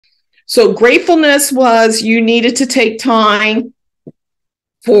So gratefulness was you needed to take time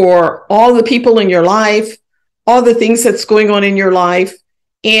for all the people in your life, all the things that's going on in your life.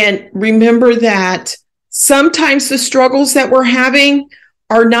 And remember that sometimes the struggles that we're having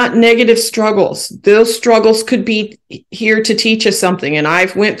are not negative struggles. Those struggles could be here to teach us something. And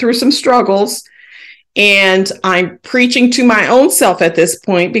I've went through some struggles, and I'm preaching to my own self at this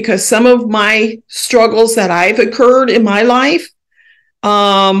point, because some of my struggles that I've occurred in my life,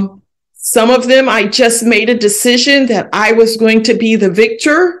 some of them I just made a decision that I was going to be the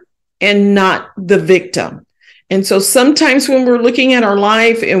victor and not the victim. And so sometimes when we're looking at our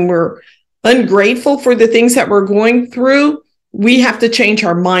life and we're ungrateful for the things that we're going through, we have to change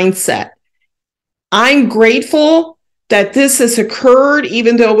our mindset. I'm grateful that this has occurred,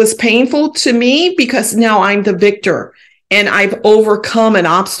 even though it was painful to me, because now I'm the victor and I've overcome an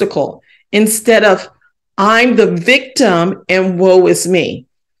obstacle, instead of I'm the victim and woe is me.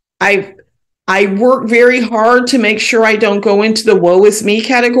 I work very hard to make sure I don't go into the woe is me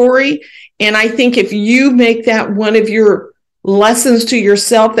category. And I think if you make that one of your lessons to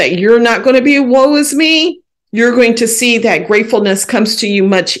yourself, that you're not going to be a woe is me, you're going to see that gratefulness comes to you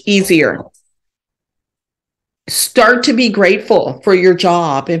much easier. Start to be grateful for your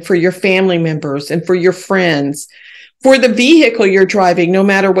job and for your family members and for your friends, for the vehicle you're driving, no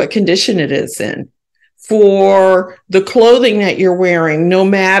matter what condition it is in, for the clothing that you're wearing, no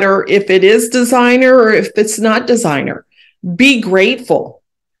matter if it is designer or if it's not designer. Be grateful,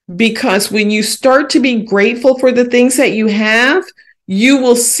 because when you start to be grateful for the things that you have, you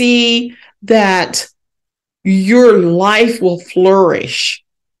will see that your life will flourish.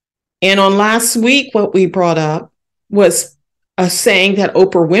 And on last week, what we brought up was a saying that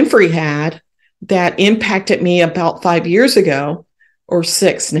Oprah Winfrey had that impacted me about 5 years ago, or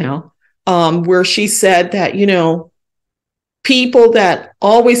 6 now, where she said that, people that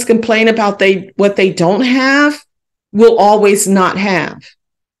always complain about what they don't have will always not have.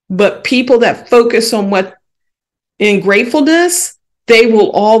 But people that focus on what in gratefulness, they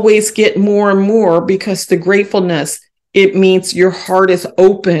will always get more and more, because the gratefulness, it means your heart is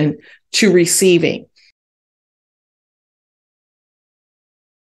open to receiving.